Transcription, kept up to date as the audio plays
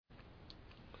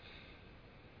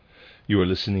You are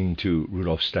listening to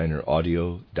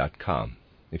rudolfsteineraudio.com.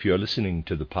 If you are listening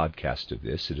to the podcast of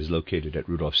this, it is located at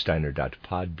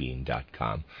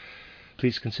rudolfsteiner.podbean.com.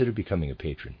 Please consider becoming a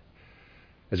patron.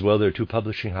 As well, there are two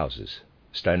publishing houses,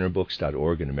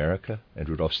 steinerbooks.org in America and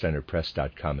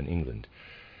rudolfsteinerpress.com in England,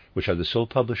 which are the sole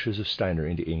publishers of Steiner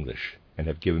into English and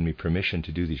have given me permission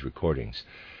to do these recordings.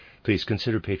 Please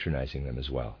consider patronizing them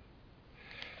as well.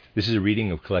 This is a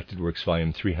reading of Collected Works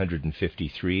Volume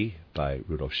 353 by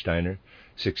Rudolf Steiner,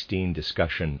 16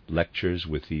 discussion lectures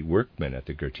with the workmen at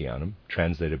the Goetheanum,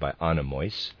 translated by Anna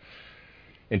Moyse,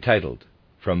 entitled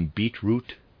From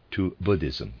Beetroot to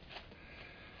Buddhism.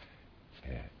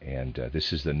 And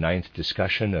this is the 9th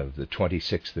discussion of the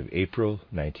 26th of April,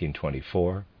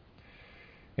 1924,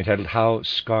 entitled How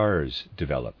Scars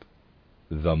Develop,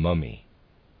 The Mummy.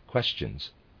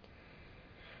 Questions.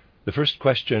 The first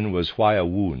question was why a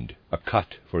wound, a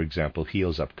cut, for example,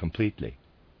 heals up completely.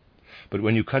 But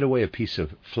when you cut away a piece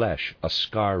of flesh, a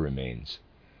scar remains.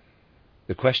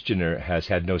 The questioner has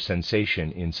had no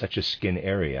sensation in such a skin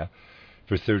area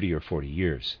for 30 or 40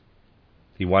 years.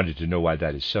 He wanted to know why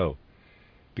that is so,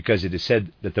 because it is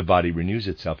said that the body renews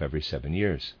itself every 7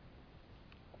 years.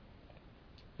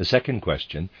 The second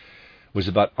question was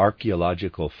about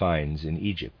archaeological finds in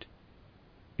Egypt.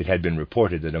 It had been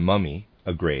reported that a mummy,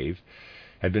 a grave,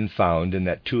 had been found and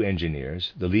that 2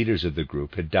 engineers, the leaders of the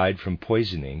group, had died from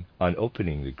poisoning on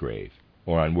opening the grave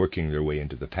or on working their way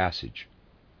into the passage.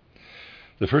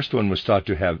 The first one was thought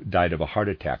to have died of a heart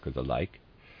attack or the like,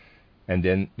 and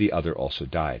then the other also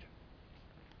died.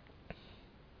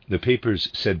 The papers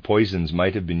said poisons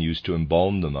might have been used to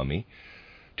embalm the mummy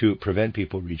to prevent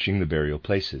people reaching the burial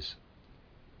places.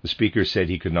 The speaker said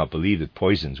he could not believe that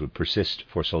poisons would persist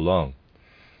for so long.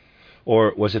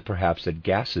 Or was it perhaps that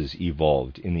gases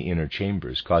evolved in the inner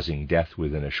chambers, causing death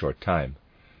within a short time?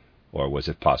 Or was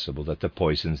it possible that the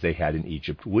poisons they had in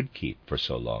Egypt would keep for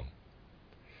so long?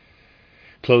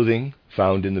 Clothing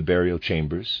found in the burial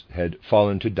chambers had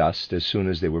fallen to dust as soon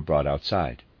as they were brought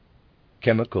outside.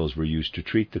 Chemicals were used to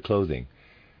treat the clothing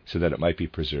so that it might be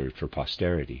preserved for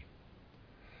posterity.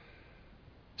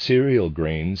 Cereal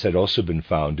grains had also been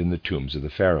found in the tombs of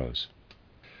the pharaohs.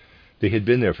 They had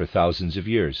been there for thousands of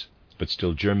years, but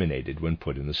still germinated when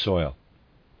put in the soil.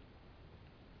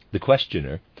 The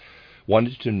questioner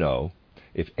wanted to know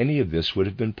if any of this would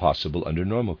have been possible under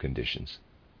normal conditions.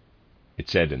 It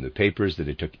said in the papers that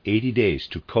it took 80 days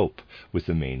to cope with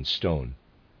the main stone,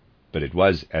 but it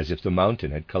was as if the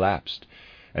mountain had collapsed,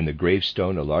 and the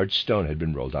gravestone, a large stone, had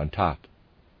been rolled on top,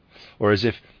 or as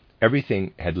if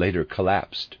everything had later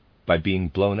collapsed by being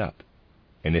blown up,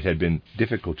 and it had been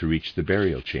difficult to reach the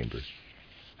burial chamber.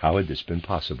 How had this been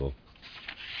possible?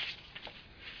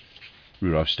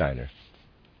 Rudolf Steiner.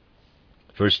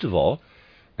 First of all,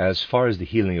 as far as the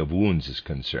healing of wounds is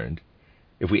concerned,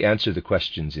 if we answer the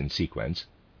questions in sequence,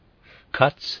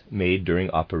 cuts made during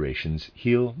operations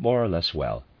heal more or less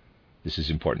well. This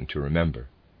is important to remember.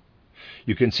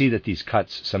 You can see that these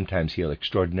cuts sometimes heal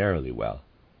extraordinarily well,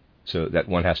 so that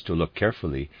one has to look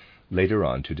carefully later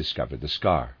on to discover the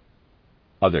scar.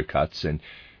 Other cuts, and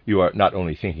you are not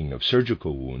only thinking of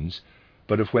surgical wounds,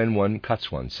 but of when one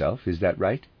cuts oneself, is that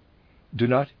right? Do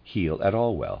not heal at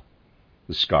all well.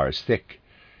 The scar is thick,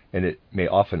 and it may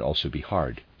often also be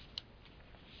hard.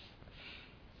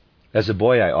 As a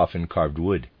boy, I often carved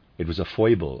wood. It was a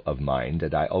foible of mine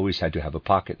that I always had to have a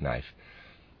pocket knife.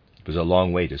 It was a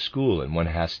long way to school, and one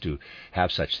has to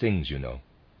have such things, you know.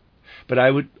 But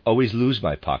I would always lose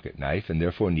my pocket knife, and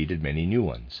therefore needed many new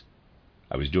ones.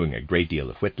 I was doing a great deal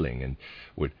of whittling, and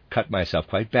would cut myself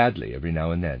quite badly every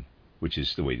now and then, which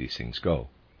is the way these things go.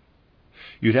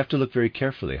 You'd have to look very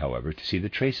carefully, however, to see the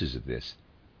traces of this.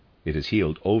 It has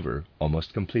healed over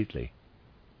almost completely.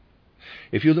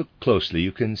 If you look closely,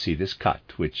 you can see this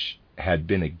cut, which had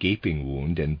been a gaping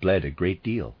wound and bled a great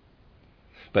deal.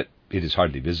 But it is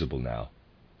hardly visible now.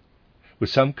 With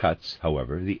some cuts,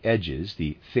 however, the edges,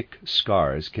 the thick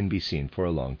scars, can be seen for a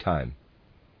long time.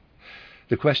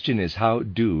 The question is, how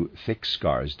do thick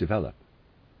scars develop?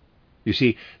 You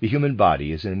see, the human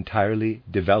body is entirely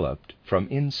developed from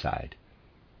inside.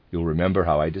 You'll remember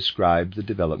how I described the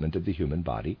development of the human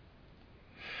body.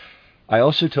 I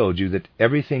also told you that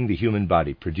everything the human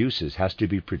body produces has to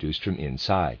be produced from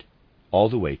inside, all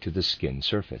the way to the skin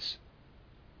surface.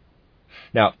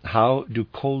 Now, how do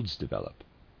colds develop?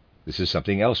 This is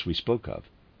something else we spoke of.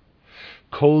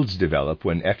 Colds develop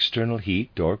when external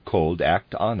heat or cold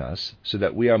act on us so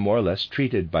that we are more or less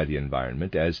treated by the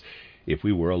environment as if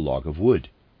we were a log of wood.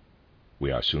 We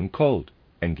are soon cold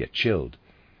and get chilled,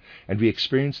 and we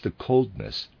experience the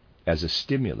coldness as a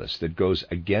stimulus that goes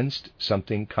against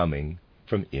something coming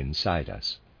from inside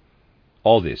us.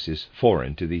 All this is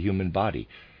foreign to the human body,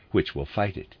 which will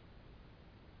fight it.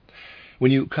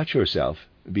 When you cut yourself,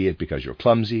 be it because you're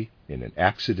clumsy, in an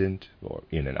accident, or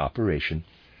in an operation,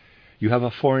 you have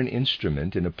a foreign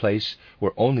instrument in a place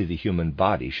where only the human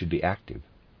body should be active.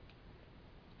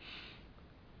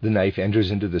 The knife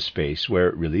enters into the space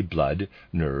where really blood,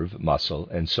 nerve, muscle,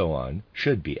 and so on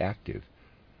should be active.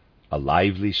 A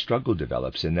lively struggle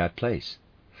develops in that place,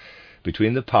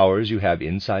 between the powers you have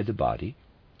inside the body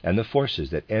and the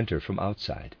forces that enter from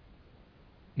outside.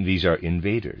 These are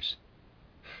invaders.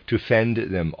 To fend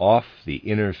them off, the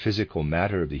inner physical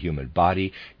matter of the human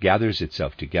body gathers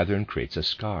itself together and creates a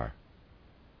scar.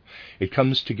 It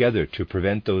comes together to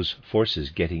prevent those forces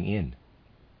getting in.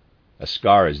 A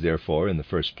scar is therefore, in the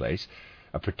first place,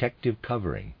 a protective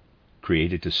covering,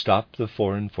 created to stop the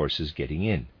foreign forces getting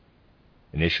in.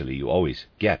 Initially, you always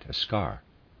get a scar.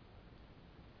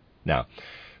 Now,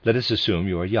 let us assume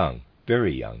you are young,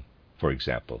 very young, for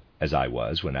example, as I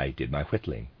was when I did my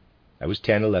whittling. I was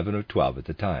 10, 11, or 12 at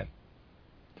the time.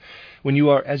 When you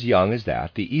are as young as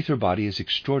that, the ether body is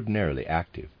extraordinarily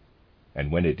active,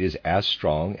 and when it is as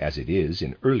strong as it is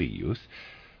in early youth,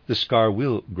 the scar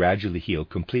will gradually heal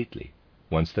completely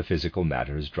once the physical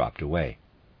matter has dropped away,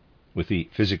 with the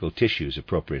physical tissues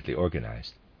appropriately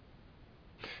organized.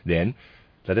 Then,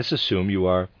 let us assume you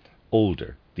are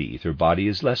older. The ether body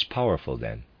is less powerful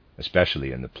then,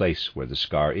 especially in the place where the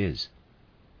scar is.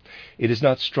 It is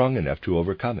not strong enough to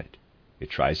overcome it. It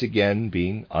tries again,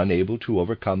 being unable to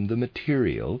overcome the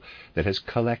material that has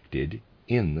collected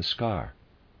in the scar.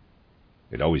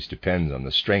 It always depends on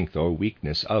the strength or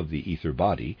weakness of the ether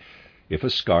body if a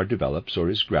scar develops or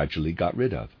is gradually got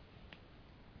rid of.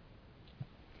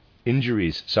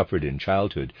 Injuries suffered in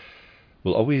childhood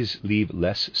will always leave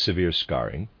less severe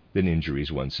scarring than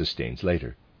injuries one sustains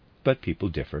later, but people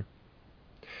differ.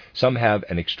 Some have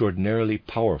an extraordinarily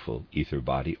powerful ether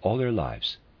body all their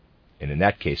lives, and in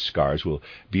that case scars will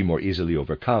be more easily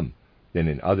overcome than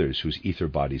in others whose ether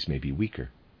bodies may be weaker.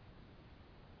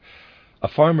 A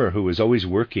farmer who is always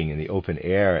working in the open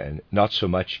air and not so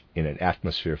much in an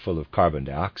atmosphere full of carbon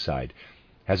dioxide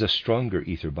has a stronger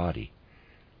ether body.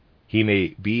 He may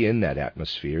be in that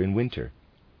atmosphere in winter,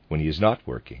 when he is not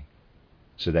working,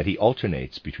 so that he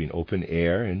alternates between open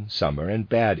air in summer and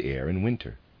bad air in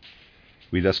winter.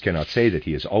 We thus cannot say that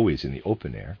he is always in the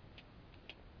open air.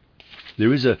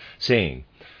 There is a saying,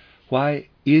 "Why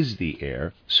is the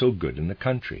air so good in the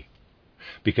country?"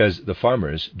 Because the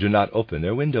farmers do not open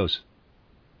their windows.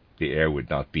 The air would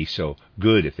not be so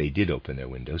good if they did open their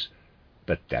windows,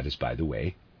 but that is by the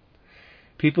way.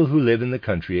 People who live in the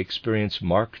country experience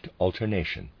marked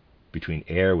alternation between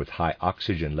air with high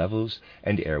oxygen levels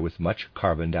and air with much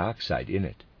carbon dioxide in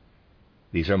it.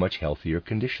 These are much healthier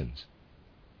conditions.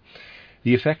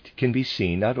 The effect can be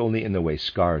seen not only in the way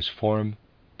scars form,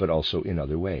 but also in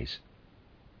other ways.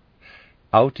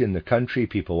 Out in the country,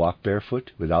 people walk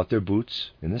barefoot without their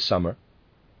boots in the summer.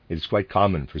 It is quite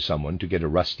common for someone to get a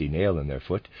rusty nail in their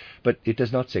foot, but it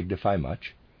does not signify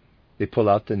much. They pull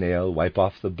out the nail, wipe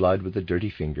off the blood with a dirty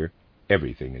finger.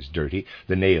 Everything is dirty.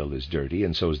 The nail is dirty,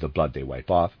 and so is the blood they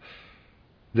wipe off.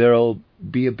 There'll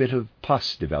be a bit of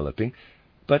pus developing,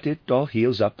 but it all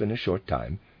heals up in a short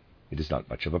time. It is not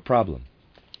much of a problem.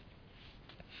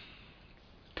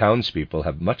 Townspeople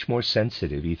have much more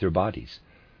sensitive ether bodies.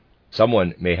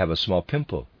 Someone may have a small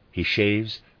pimple. He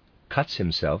shaves, cuts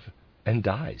himself, and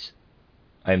dies.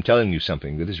 I am telling you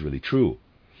something that is really true.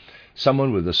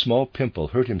 Someone with a small pimple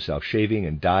hurt himself shaving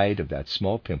and died of that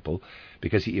small pimple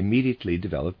because he immediately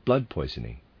developed blood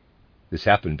poisoning. This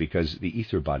happened because the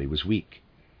ether body was weak.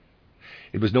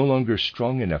 It was no longer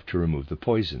strong enough to remove the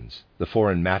poisons, the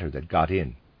foreign matter that got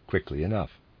in, quickly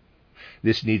enough.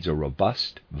 This needs a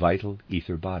robust, vital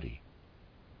ether body.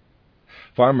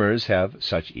 Farmers have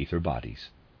such ether bodies.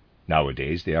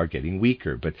 Nowadays they are getting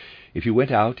weaker, but if you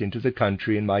went out into the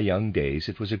country in my young days,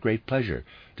 it was a great pleasure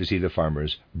to see the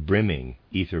farmers brimming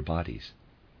ether bodies.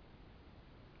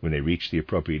 When they reach the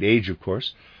appropriate age, of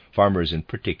course, farmers in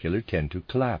particular tend to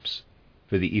collapse,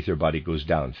 for the ether body goes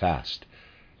down fast,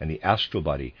 and the astral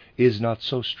body is not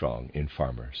so strong in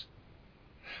farmers.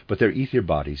 But their ether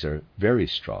bodies are very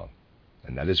strong,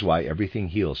 and that is why everything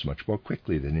heals much more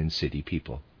quickly than in city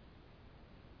people.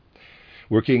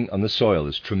 Working on the soil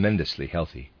is tremendously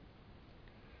healthy.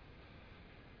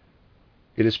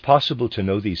 It is possible to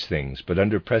know these things, but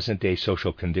under present-day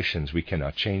social conditions we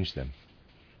cannot change them.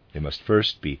 They must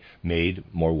first be made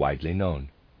more widely known.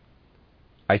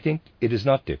 I think it is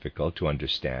not difficult to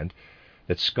understand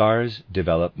that scars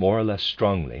develop more or less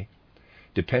strongly,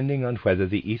 depending on whether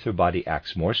the ether body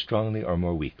acts more strongly or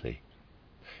more weakly.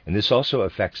 and this also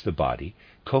affects the body,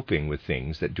 coping with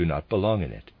things that do not belong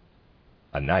in it.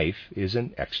 A knife is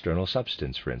an external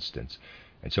substance, for instance,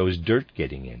 and so is dirt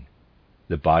getting in.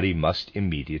 The body must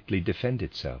immediately defend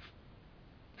itself.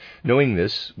 Knowing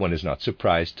this, one is not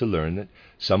surprised to learn that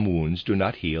some wounds do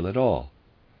not heal at all,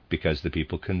 because the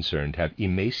people concerned have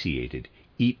emaciated,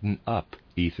 eaten up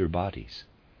ether bodies.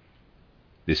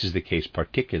 This is the case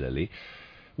particularly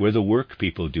where the work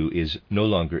people do is no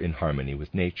longer in harmony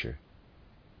with nature.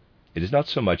 It is not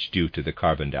so much due to the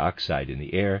carbon dioxide in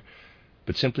the air,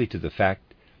 but simply to the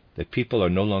fact that people are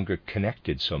no longer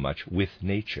connected so much with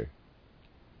nature.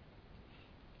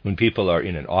 When people are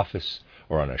in an office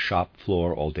or on a shop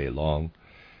floor all day long,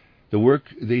 the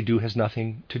work they do has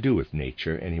nothing to do with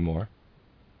nature anymore.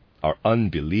 Our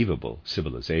unbelievable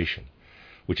civilization,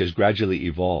 which has gradually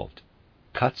evolved,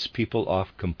 cuts people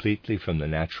off completely from the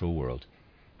natural world,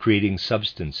 creating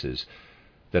substances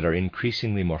that are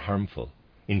increasingly more harmful,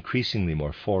 increasingly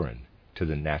more foreign to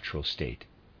the natural state.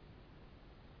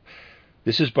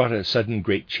 This has brought a sudden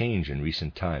great change in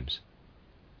recent times.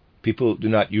 People do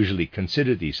not usually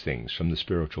consider these things from the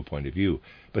spiritual point of view,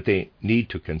 but they need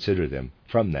to consider them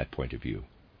from that point of view.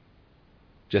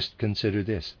 Just consider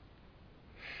this.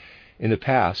 In the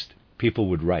past, people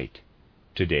would write.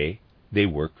 Today, they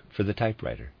work for the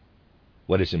typewriter.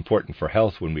 What is important for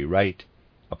health when we write,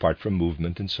 apart from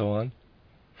movement and so on?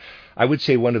 I would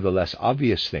say one of the less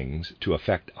obvious things to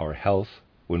affect our health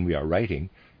when we are writing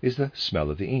is the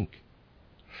smell of the ink.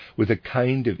 With the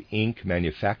kind of ink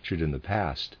manufactured in the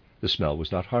past, the smell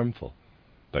was not harmful,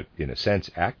 but in a sense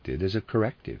acted as a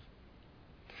corrective.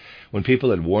 When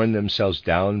people had worn themselves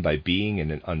down by being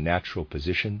in an unnatural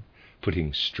position,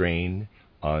 putting strain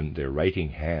on their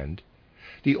writing hand,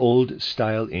 the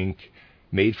old-style ink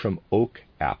made from oak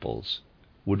apples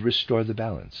would restore the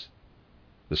balance.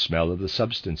 The smell of the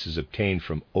substances obtained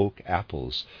from oak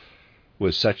apples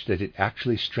was such that it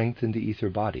actually strengthened the ether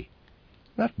body.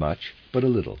 Not much, but a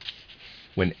little.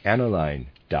 When aniline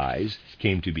dyes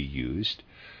came to be used,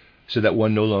 so that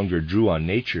one no longer drew on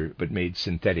nature but made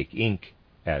synthetic ink,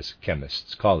 as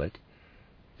chemists call it,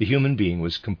 the human being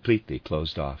was completely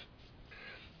closed off.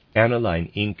 Aniline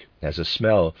ink has a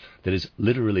smell that is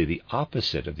literally the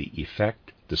opposite of the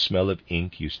effect the smell of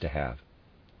ink used to have.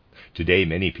 Today,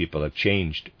 many people have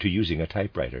changed to using a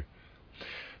typewriter.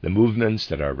 The movements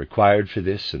that are required for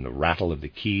this and the rattle of the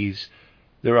keys,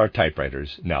 there are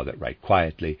typewriters now that write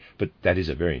quietly, but that is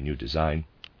a very new design,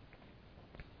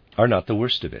 are not the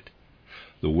worst of it.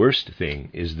 The worst thing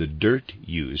is the dirt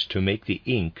used to make the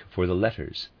ink for the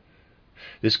letters.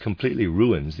 This completely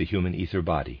ruins the human ether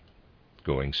body,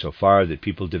 going so far that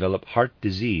people develop heart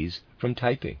disease from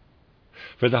typing,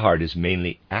 for the heart is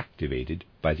mainly activated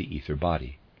by the ether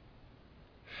body.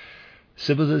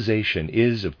 Civilization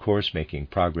is, of course, making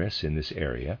progress in this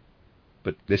area,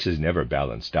 but this is never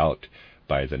balanced out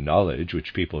by the knowledge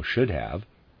which people should have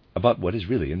about what is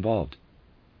really involved.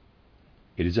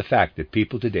 It is a fact that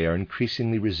people today are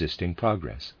increasingly resisting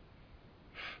progress.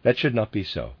 That should not be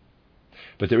so,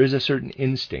 but there is a certain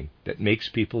instinct that makes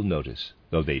people notice,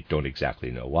 though they don't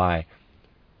exactly know why,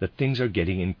 that things are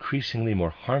getting increasingly more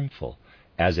harmful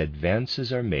as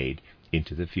advances are made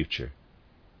into the future.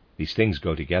 These things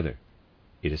go together.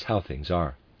 It is how things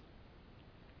are.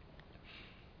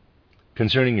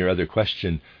 Concerning your other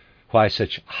question, why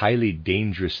such highly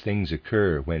dangerous things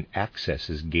occur when access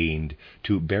is gained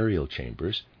to burial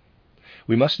chambers,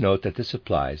 we must note that this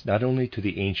applies not only to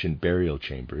the ancient burial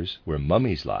chambers where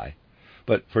mummies lie,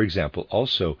 but, for example,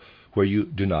 also where you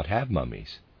do not have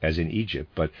mummies, as in Egypt,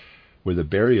 but where the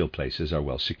burial places are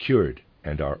well secured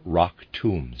and are rock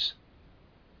tombs.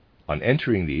 On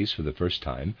entering these for the first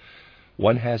time,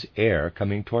 one has air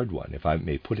coming toward one, if I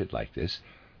may put it like this,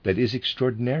 that is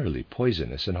extraordinarily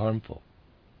poisonous and harmful.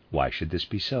 Why should this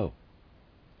be so?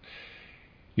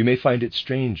 You may find it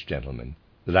strange, gentlemen,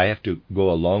 that I have to go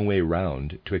a long way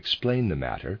round to explain the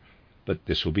matter, but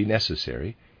this will be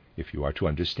necessary if you are to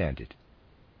understand it.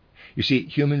 You see,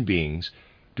 human beings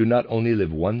do not only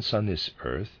live once on this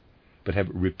earth, but have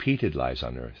repeated lives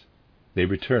on earth. They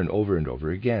return over and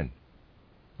over again.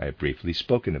 I have briefly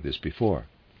spoken of this before.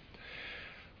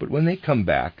 But when they come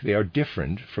back, they are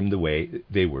different from the way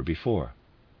they were before.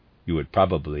 You would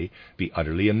probably be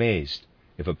utterly amazed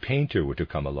if a painter were to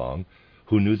come along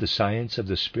who knew the science of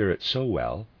the spirit so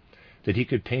well that he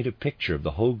could paint a picture of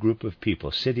the whole group of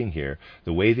people sitting here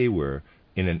the way they were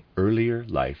in an earlier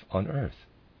life on earth.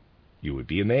 You would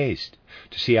be amazed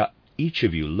to see how each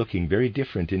of you looking very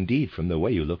different indeed from the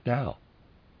way you look now.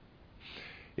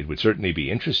 It would certainly be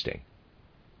interesting.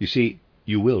 You see,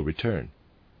 you will return.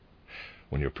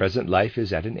 When your present life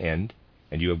is at an end,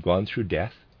 and you have gone through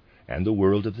death, and the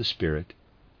world of the Spirit,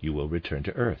 you will return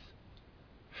to earth.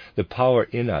 The power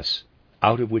in us,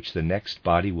 out of which the next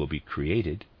body will be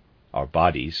created, our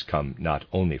bodies come not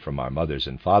only from our mothers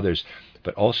and fathers,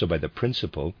 but also by the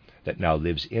principle that now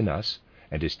lives in us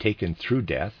and is taken through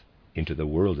death into the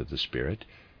world of the Spirit,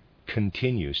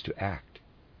 continues to act.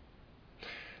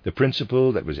 The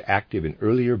principle that was active in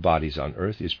earlier bodies on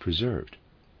earth is preserved.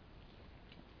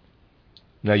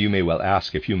 Now you may well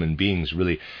ask if human beings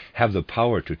really have the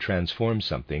power to transform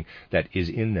something that is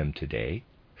in them today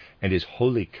and is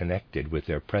wholly connected with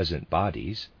their present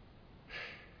bodies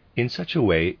in such a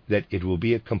way that it will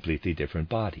be a completely different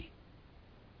body.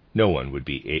 No one would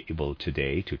be able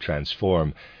today to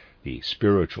transform the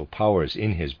spiritual powers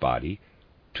in his body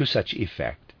to such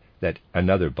effect that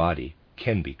another body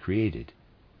can be created.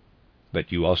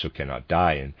 But you also cannot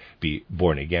die and be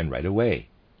born again right away.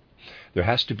 There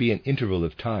has to be an interval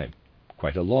of time,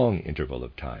 quite a long interval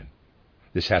of time.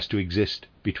 This has to exist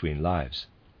between lives.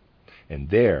 And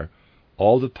there,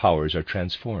 all the powers are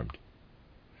transformed.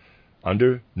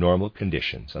 Under normal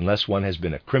conditions, unless one has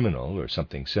been a criminal or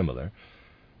something similar,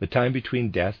 the time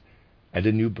between death and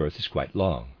a new birth is quite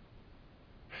long.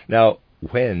 Now,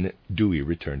 when do we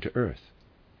return to earth?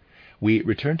 We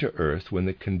return to earth when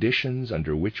the conditions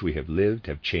under which we have lived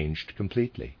have changed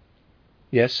completely.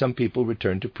 Yes, some people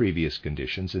return to previous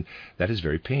conditions, and that is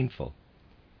very painful.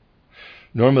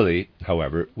 Normally,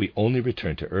 however, we only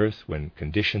return to earth when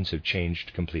conditions have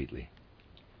changed completely.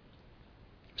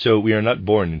 So we are not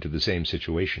born into the same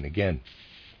situation again.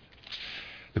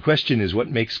 The question is, what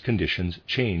makes conditions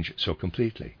change so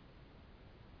completely?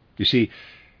 You see,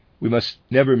 we must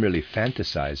never merely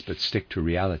fantasize, but stick to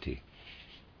reality.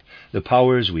 The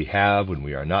powers we have when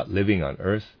we are not living on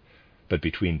earth, but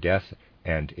between death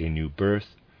and a new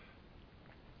birth,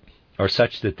 are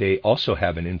such that they also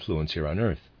have an influence here on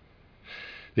earth.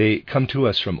 They come to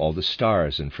us from all the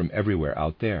stars and from everywhere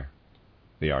out there.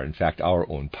 They are, in fact, our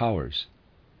own powers.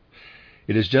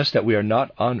 It is just that we are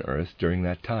not on earth during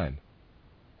that time.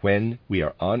 When we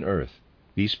are on earth,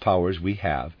 these powers we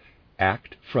have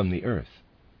act from the earth.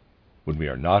 When we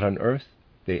are not on earth,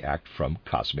 they act from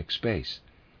cosmic space.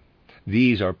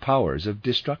 These are powers of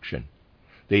destruction.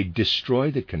 They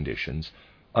destroy the conditions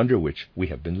under which we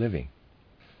have been living.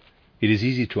 It is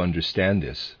easy to understand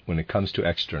this when it comes to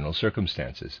external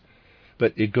circumstances,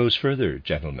 but it goes further,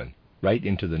 gentlemen, right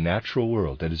into the natural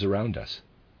world that is around us.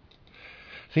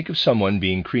 Think of someone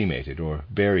being cremated or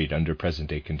buried under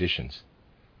present-day conditions.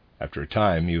 After a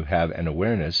time, you have an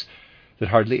awareness that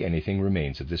hardly anything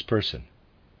remains of this person.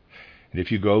 And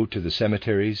if you go to the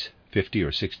cemeteries 50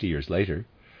 or 60 years later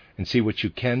and see what you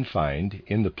can find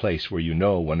in the place where you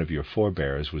know one of your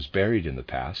forebears was buried in the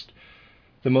past,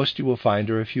 the most you will find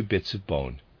are a few bits of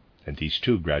bone, and these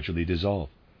too gradually dissolve.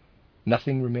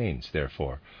 Nothing remains,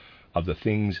 therefore, of the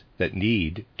things that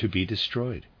need to be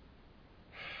destroyed.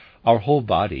 Our whole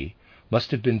body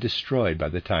must have been destroyed by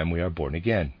the time we are born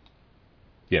again.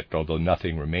 Yet, although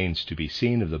nothing remains to be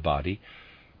seen of the body,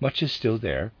 much is still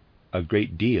there, a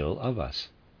great deal of us.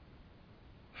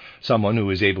 Someone who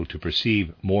is able to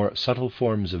perceive more subtle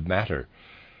forms of matter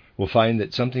will find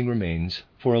that something remains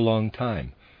for a long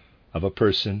time of a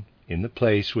person in the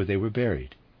place where they were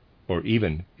buried, or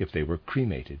even if they were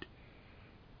cremated.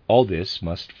 All this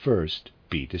must first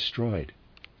be destroyed.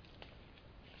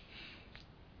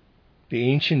 The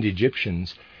ancient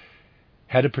Egyptians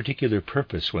had a particular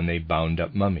purpose when they bound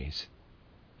up mummies.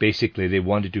 Basically, they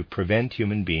wanted to prevent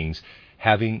human beings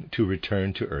having to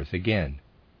return to earth again.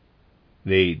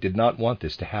 They did not want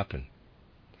this to happen.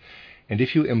 And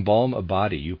if you embalm a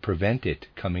body, you prevent it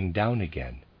coming down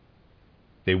again.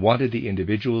 They wanted the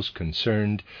individuals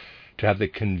concerned to have the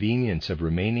convenience of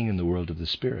remaining in the world of the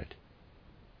Spirit.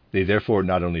 They therefore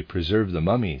not only preserved the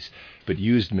mummies, but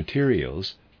used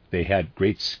materials. They had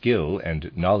great skill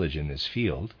and knowledge in this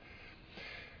field,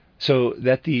 so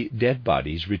that the dead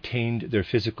bodies retained their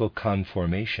physical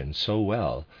conformation so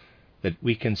well that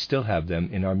we can still have them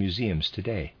in our museums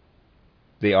today.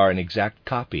 They are an exact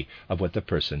copy of what the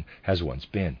person has once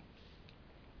been.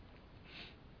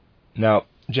 Now,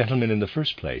 gentlemen, in the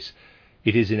first place,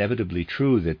 it is inevitably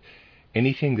true that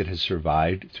anything that has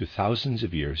survived through thousands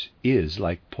of years is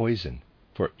like poison,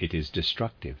 for it is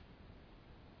destructive.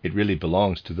 It really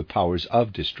belongs to the powers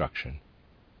of destruction.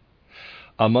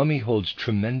 A mummy holds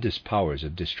tremendous powers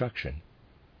of destruction.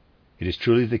 It is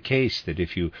truly the case that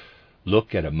if you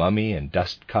look at a mummy and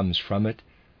dust comes from it,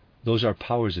 those are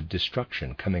powers of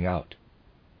destruction coming out.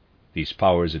 These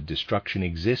powers of destruction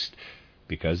exist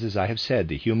because, as I have said,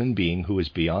 the human being who is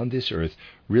beyond this earth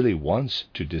really wants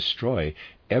to destroy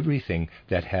everything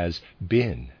that has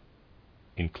been,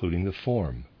 including the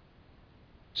form.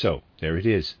 So, there it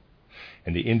is,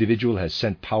 and the individual has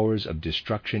sent powers of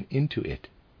destruction into it.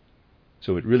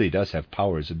 So it really does have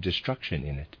powers of destruction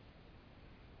in it.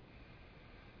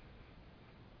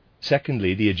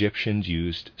 Secondly, the Egyptians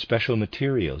used special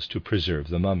materials to preserve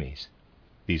the mummies.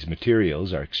 These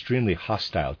materials are extremely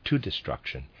hostile to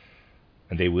destruction,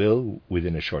 and they will,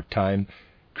 within a short time,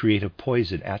 create a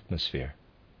poison atmosphere.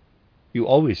 You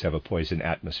always have a poison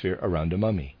atmosphere around a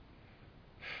mummy.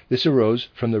 This arose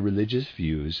from the religious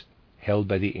views held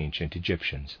by the ancient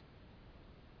Egyptians.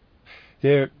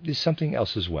 There is something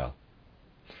else as well.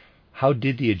 How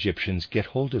did the Egyptians get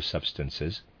hold of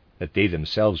substances that they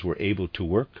themselves were able to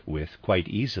work with quite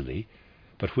easily,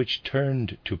 but which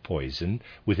turned to poison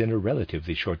within a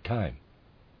relatively short time?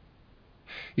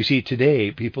 You see,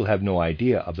 today people have no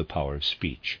idea of the power of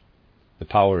speech. The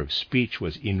power of speech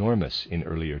was enormous in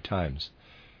earlier times,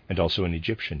 and also in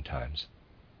Egyptian times.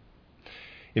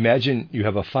 Imagine you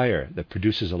have a fire that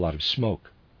produces a lot of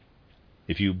smoke.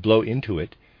 If you blow into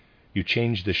it, you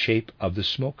change the shape of the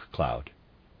smoke cloud.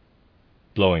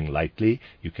 Blowing lightly,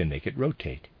 you can make it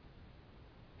rotate.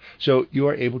 So you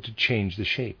are able to change the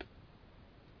shape.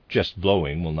 Just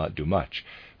blowing will not do much,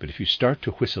 but if you start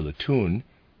to whistle a tune,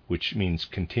 which means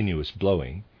continuous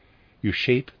blowing, you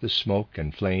shape the smoke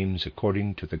and flames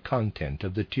according to the content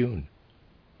of the tune.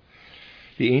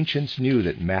 The ancients knew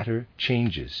that matter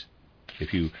changes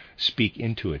if you speak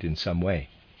into it in some way,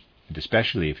 and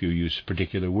especially if you use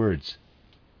particular words.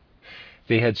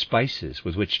 They had spices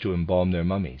with which to embalm their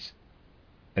mummies,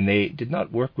 and they did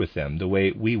not work with them the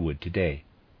way we would today.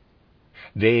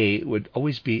 They would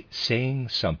always be saying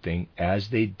something as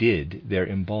they did their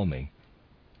embalming.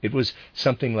 It was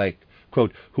something like,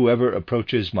 quote, "Whoever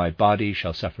approaches my body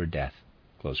shall suffer death,"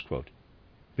 close quote.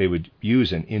 They would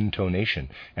use an intonation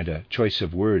and a choice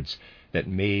of words that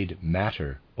made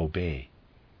matter obey.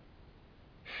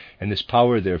 And this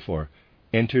power, therefore,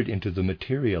 entered into the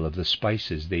material of the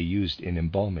spices they used in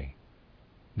embalming.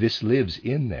 This lives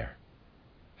in there.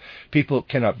 People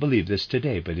cannot believe this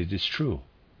today, but it is true.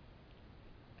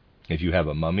 If you have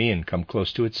a mummy and come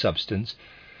close to its substance,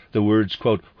 the words,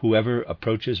 quote, "Whoever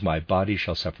approaches my body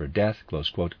shall suffer death," close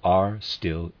quote, are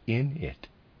still in it.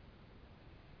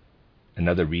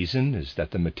 Another reason is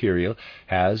that the material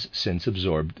has since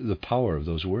absorbed the power of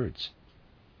those words.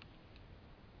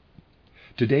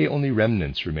 Today only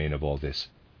remnants remain of all this.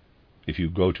 If you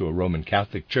go to a Roman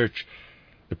Catholic church,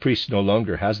 the priest no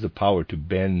longer has the power to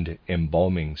bend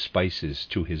embalming spices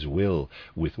to his will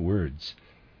with words,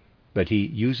 but he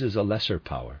uses a lesser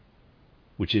power,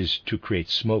 which is to create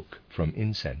smoke from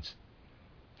incense.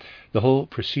 The whole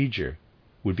procedure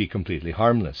would be completely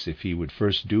harmless if he would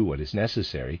first do what is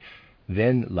necessary,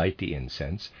 then light the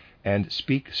incense and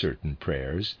speak certain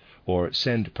prayers or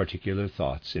send particular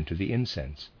thoughts into the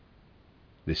incense.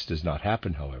 This does not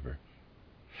happen, however.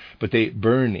 But they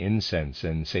burn incense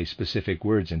and say specific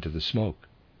words into the smoke.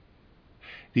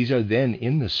 These are then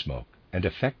in the smoke and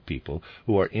affect people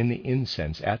who are in the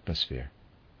incense atmosphere.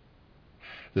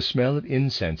 The smell of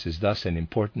incense is thus an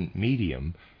important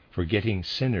medium for getting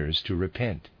sinners to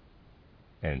repent.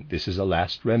 And this is a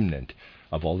last remnant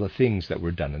of all the things that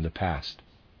were done in the past.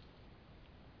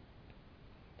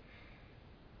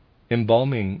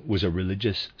 Embalming was a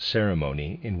religious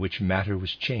ceremony in which matter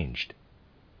was changed.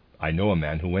 I know a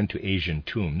man who went to Asian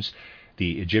tombs.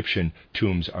 The Egyptian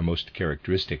tombs are most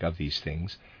characteristic of these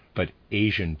things, but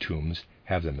Asian tombs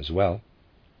have them as well.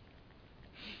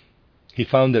 He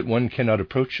found that one cannot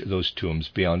approach those tombs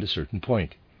beyond a certain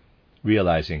point,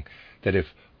 realizing that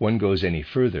if one goes any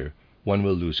further, one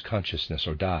will lose consciousness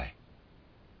or die.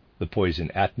 The poison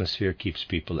atmosphere keeps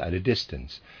people at a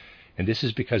distance, and this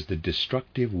is because the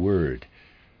destructive word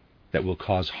that will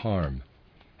cause harm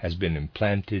has been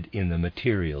implanted in the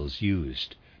materials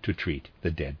used to treat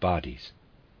the dead bodies.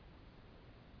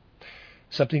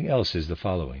 Something else is the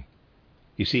following.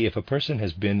 You see, if a person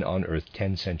has been on earth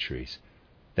 10 centuries,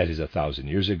 that is 1,000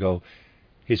 years ago,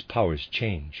 his powers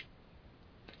change.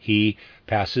 He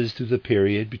passes through the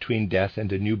period between death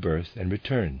and a new birth and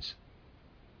returns.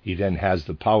 He then has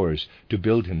the powers to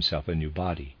build himself a new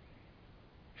body.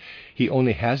 He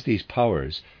only has these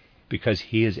powers because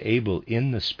he is able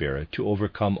in the Spirit to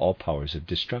overcome all powers of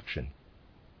destruction.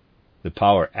 The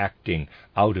power acting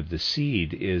out of the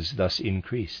seed is thus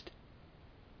increased.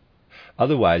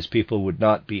 Otherwise, people would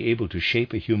not be able to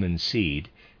shape a human seed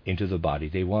into the body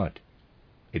they want.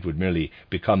 It would merely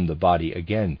become the body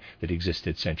again that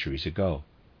existed centuries ago.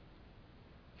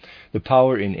 The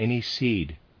power in any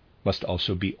seed must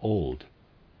also be old.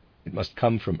 It must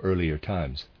come from earlier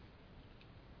times.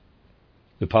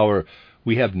 The power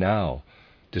we have now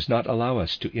does not allow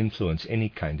us to influence any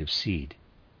kind of seed.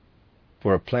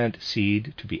 For a plant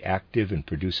seed to be active and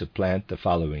produce a plant the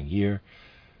following year,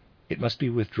 it must be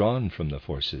withdrawn from the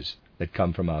forces that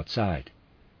come from outside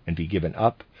and be given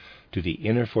up to the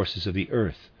inner forces of the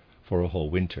earth for a whole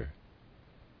winter.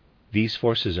 These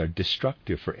forces are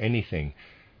destructive for anything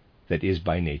that is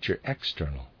by nature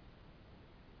external.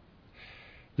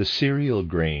 The cereal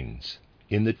grains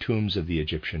in the tombs of the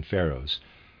Egyptian pharaohs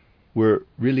were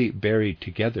really buried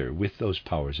together with those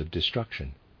powers of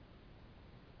destruction.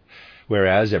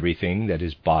 Whereas everything that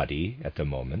is body at the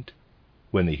moment,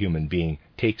 when the human being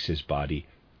takes his body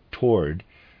toward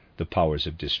the powers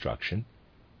of destruction,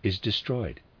 is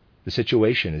destroyed. The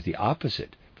situation is the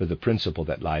opposite for the principle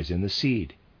that lies in the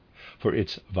seed, for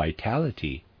its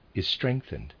vitality is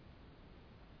strengthened.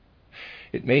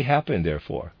 It may happen,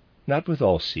 therefore, not with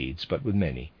all seeds, but with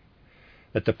many,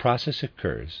 that the process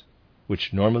occurs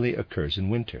which normally occurs in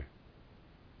winter.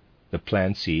 The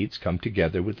plant seeds come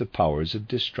together with the powers of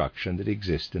destruction that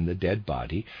exist in the dead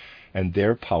body, and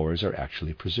their powers are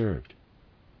actually preserved.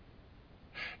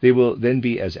 They will then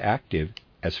be as active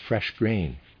as fresh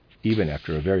grain, even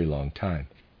after a very long time.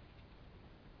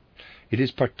 It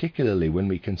is particularly when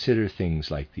we consider things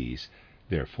like these,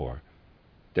 therefore,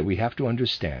 that we have to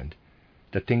understand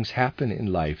that things happen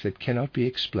in life that cannot be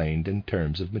explained in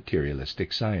terms of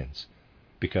materialistic science,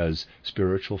 because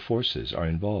spiritual forces are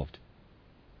involved.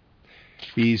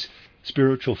 These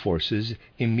spiritual forces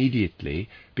immediately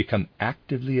become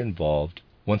actively involved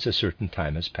once a certain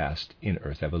time has passed in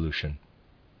Earth evolution.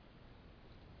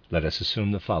 Let us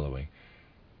assume the following.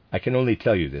 I can only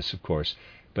tell you this, of course,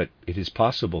 but it is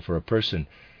possible for a person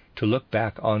to look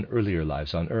back on earlier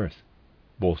lives on Earth,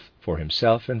 both for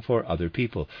himself and for other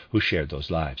people who shared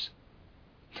those lives.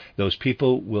 Those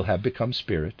people will have become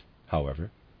spirit,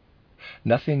 however.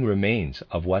 Nothing remains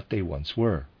of what they once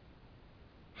were.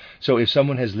 So if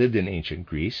someone has lived in ancient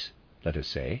Greece, let us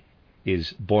say,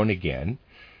 is born again,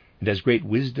 and has great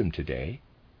wisdom today,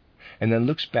 and then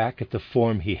looks back at the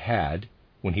form he had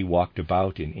when he walked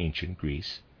about in ancient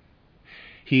Greece,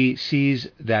 he sees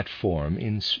that form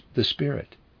in the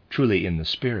Spirit, truly in the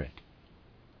Spirit.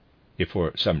 If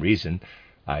for some reason,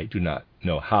 I do not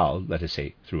know how, let us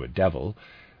say through a devil,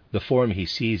 the form he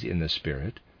sees in the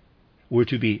Spirit were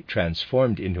to be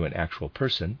transformed into an actual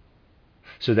person,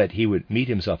 so that he would meet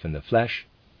himself in the flesh,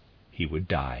 he would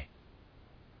die.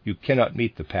 You cannot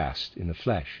meet the past in the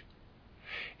flesh.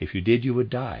 If you did, you would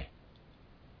die.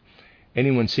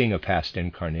 Anyone seeing a past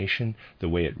incarnation the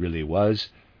way it really was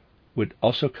would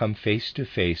also come face to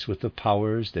face with the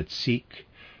powers that seek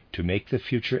to make the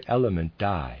future element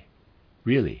die.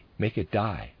 Really, make it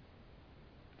die.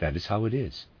 That is how it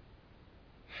is.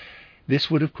 This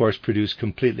would, of course, produce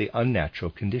completely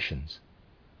unnatural conditions.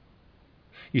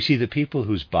 You see, the people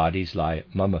whose bodies lie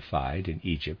mummified in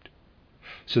Egypt,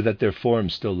 so that their form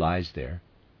still lies there,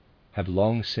 have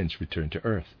long since returned to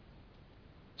earth.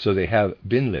 So they have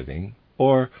been living,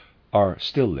 or are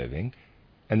still living,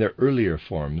 and their earlier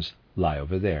forms lie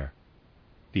over there.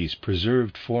 These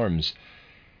preserved forms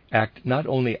act not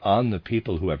only on the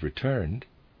people who have returned.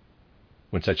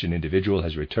 When such an individual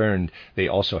has returned, they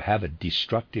also have a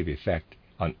destructive effect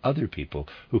on other people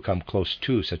who come close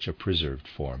to such a preserved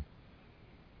form.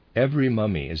 Every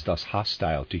mummy is thus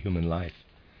hostile to human life.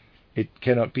 It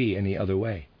cannot be any other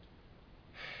way.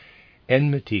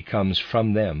 Enmity comes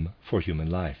from them for human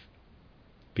life.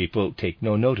 People take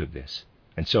no note of this,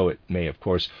 and so it may, of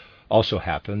course, also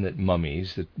happen that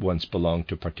mummies that once belonged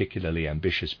to particularly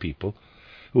ambitious people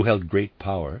who held great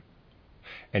power,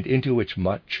 and into which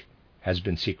much has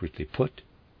been secretly put,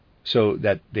 so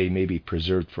that they may be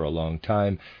preserved for a long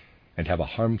time and have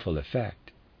a harmful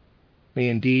effect, may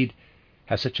indeed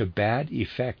have such a bad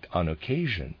effect on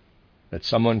occasion that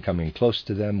someone coming close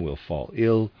to them will fall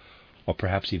ill or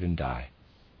perhaps even die.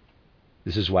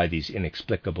 This is why these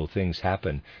inexplicable things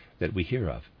happen that we hear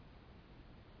of.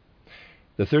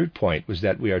 The third point was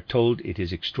that we are told it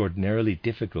is extraordinarily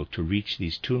difficult to reach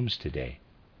these tombs today.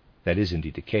 That is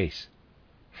indeed the case.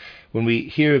 When we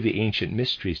hear of the ancient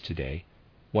mysteries today,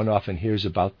 one often hears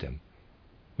about them.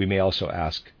 We may also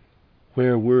ask,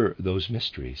 where were those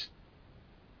mysteries?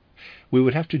 We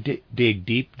would have to dig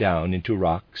deep down into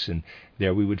rocks, and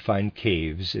there we would find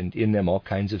caves, and in them all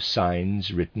kinds of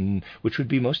signs written, which would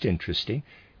be most interesting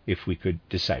if we could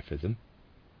decipher them.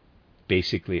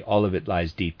 Basically, all of it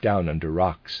lies deep down under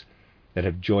rocks that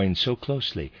have joined so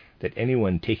closely that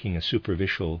anyone taking a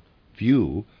superficial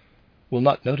view will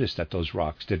not notice that those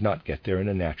rocks did not get there in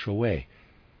a natural way,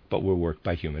 but were worked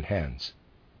by human hands.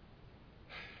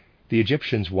 The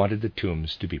Egyptians wanted the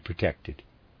tombs to be protected.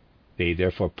 They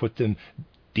therefore put them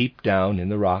deep down in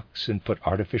the rocks and put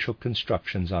artificial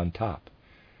constructions on top.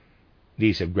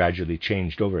 These have gradually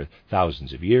changed over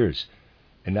thousands of years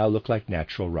and now look like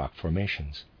natural rock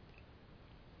formations.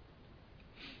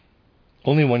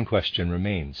 Only one question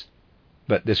remains,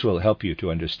 but this will help you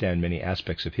to understand many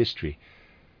aspects of history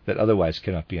that otherwise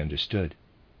cannot be understood.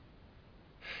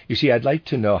 You see, I'd like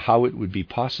to know how it would be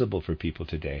possible for people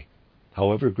today,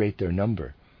 however great their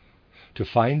number, to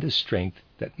find the strength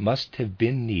that must have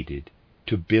been needed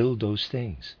to build those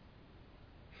things.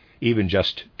 Even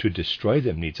just to destroy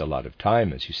them needs a lot of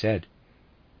time, as you said.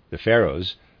 The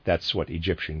pharaohs, that's what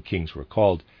Egyptian kings were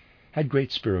called, had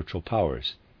great spiritual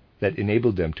powers that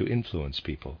enabled them to influence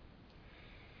people.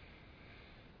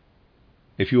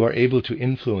 If you are able to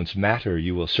influence matter,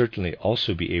 you will certainly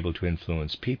also be able to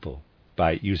influence people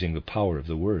by using the power of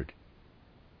the word.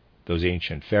 Those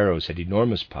ancient pharaohs had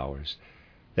enormous powers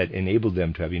that enabled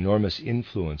them to have enormous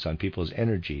influence on people's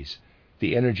energies,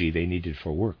 the energy they needed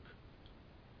for work.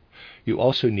 You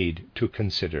also need to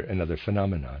consider another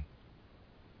phenomenon.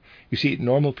 You see,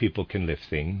 normal people can lift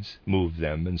things, move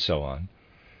them, and so on.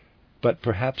 But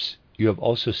perhaps you have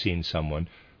also seen someone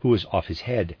who is off his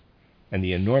head, and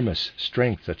the enormous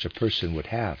strength such a person would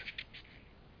have.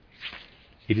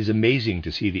 It is amazing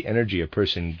to see the energy a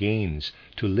person gains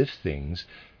to lift things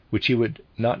which he would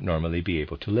not normally be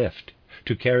able to lift,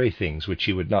 to carry things which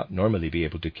he would not normally be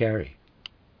able to carry.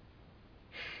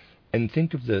 And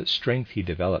think of the strength he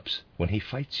develops when he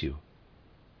fights you.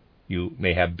 You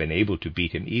may have been able to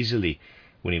beat him easily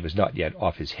when he was not yet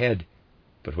off his head,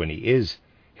 but when he is,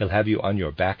 he'll have you on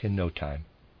your back in no time.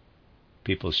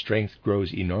 People's strength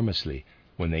grows enormously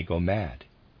when they go mad.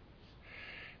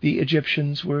 The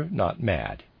Egyptians were not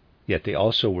mad, yet they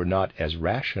also were not as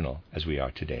rational as we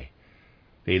are today.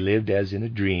 They lived as in a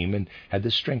dream and had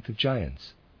the strength of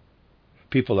giants.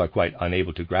 People are quite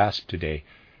unable to grasp today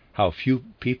how few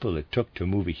people it took to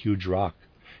move a huge rock,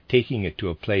 taking it to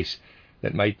a place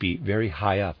that might be very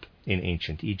high up in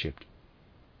ancient Egypt.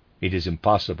 It is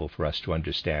impossible for us to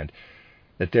understand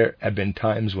that there have been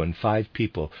times when 5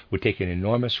 people would take an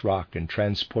enormous rock and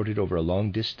transport it over a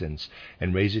long distance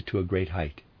and raise it to a great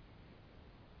height.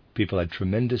 People had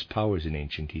tremendous powers in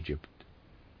ancient Egypt.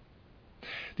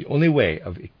 The only way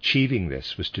of achieving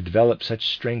this was to develop such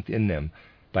strength in them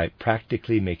by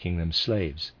practically making them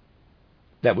slaves.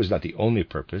 That was not the only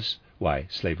purpose why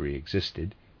slavery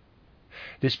existed.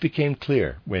 This became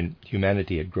clear when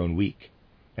humanity had grown weak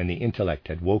and the intellect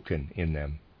had woken in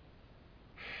them.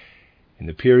 In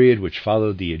the period which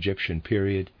followed the Egyptian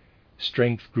period,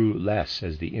 strength grew less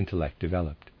as the intellect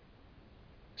developed.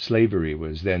 Slavery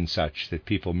was then such that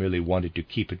people merely wanted to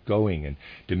keep it going and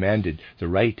demanded the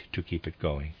right to keep it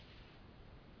going.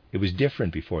 It was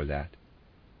different before that,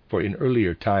 for in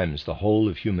earlier times the whole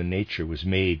of human nature was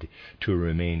made to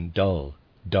remain dull,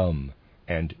 dumb,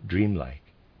 and dreamlike,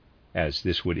 as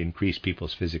this would increase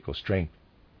people's physical strength.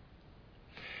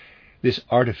 This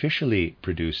artificially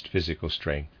produced physical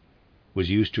strength was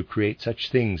used to create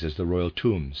such things as the royal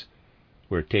tombs,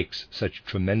 where it takes such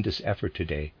tremendous effort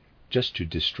today just to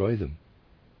destroy them.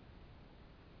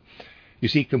 You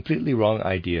see, completely wrong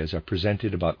ideas are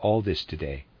presented about all this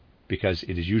today, because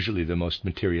it is usually the most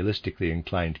materialistically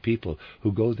inclined people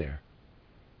who go there.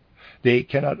 They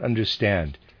cannot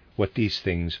understand what these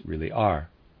things really are.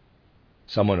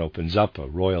 Someone opens up a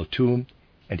royal tomb,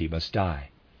 and he must die.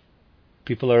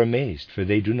 People are amazed, for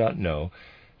they do not know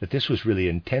that this was really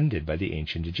intended by the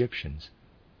ancient Egyptians.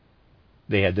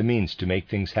 They had the means to make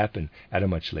things happen at a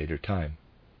much later time.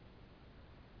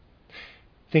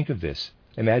 Think of this.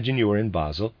 Imagine you are in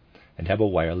Basel and have a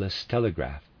wireless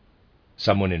telegraph.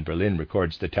 Someone in Berlin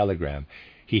records the telegram.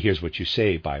 He hears what you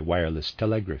say by wireless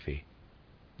telegraphy.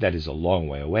 That is a long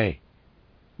way away.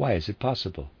 Why is it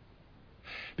possible?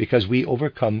 Because we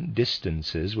overcome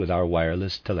distances with our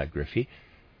wireless telegraphy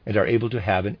and are able to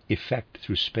have an effect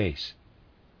through space.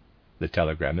 The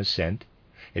telegram is sent,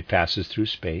 it passes through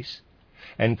space,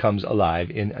 and comes alive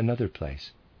in another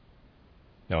place.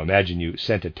 Now imagine you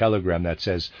sent a telegram that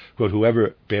says, quote,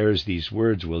 "Whoever bears these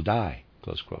words will die,"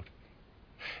 close quote.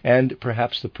 And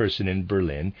perhaps the person in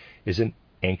Berlin is an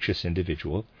anxious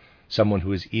individual, someone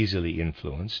who is easily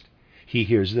influenced. He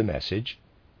hears the message.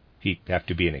 He'd have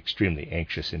to be an extremely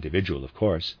anxious individual, of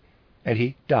course, and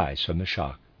he dies from the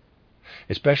shock,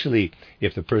 especially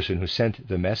if the person who sent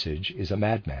the message is a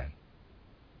madman.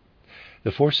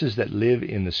 The forces that live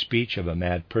in the speech of a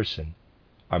mad person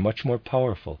are much more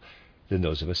powerful than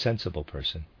those of a sensible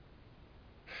person.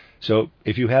 So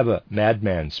if you have a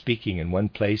madman speaking in one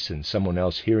place and someone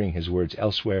else hearing his words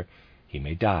elsewhere, he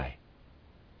may die.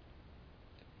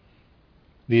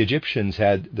 The Egyptians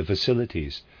had the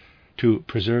facilities to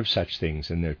preserve such things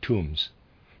in their tombs,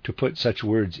 to put such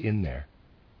words in there.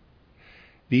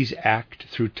 These act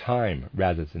through time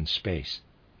rather than space.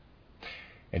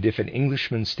 And if an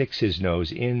Englishman sticks his nose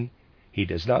in, he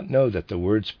does not know that the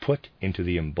words put into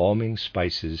the embalming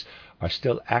spices are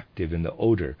still active in the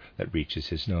odor that reaches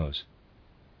his nose.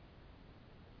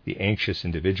 The anxious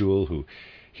individual who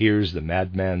hears the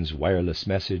madman's wireless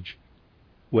message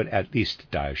would at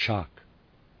least die of shock.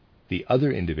 The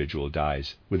other individual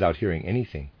dies without hearing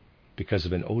anything because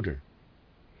of an odor.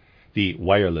 The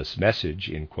wireless message,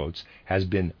 in quotes, has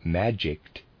been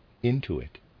magicked into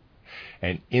it.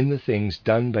 And in the things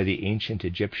done by the ancient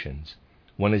Egyptians,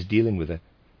 one is dealing with a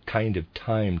kind of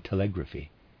time telegraphy.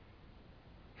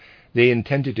 They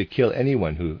intended to kill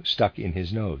anyone who stuck in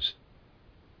his nose.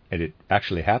 And it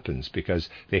actually happens because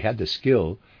they had the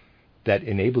skill that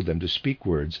enabled them to speak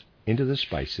words into the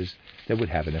spices that would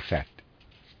have an effect.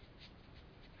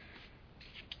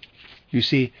 You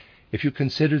see, if you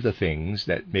consider the things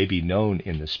that may be known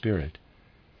in the Spirit,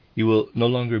 you will no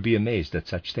longer be amazed at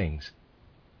such things.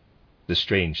 The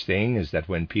strange thing is that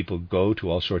when people go to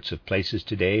all sorts of places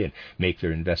today and make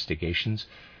their investigations,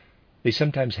 they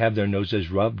sometimes have their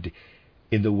noses rubbed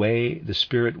in the way the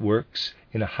Spirit works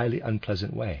in a highly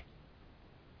unpleasant way.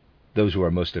 Those who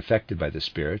are most affected by the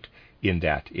Spirit, in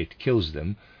that it kills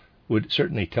them, would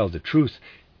certainly tell the truth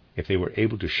if they were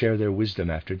able to share their wisdom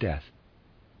after death.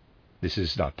 This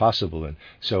is not possible, and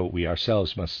so we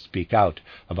ourselves must speak out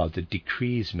about the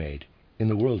decrees made in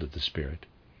the world of the Spirit.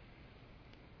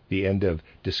 The end of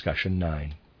discussion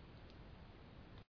 9.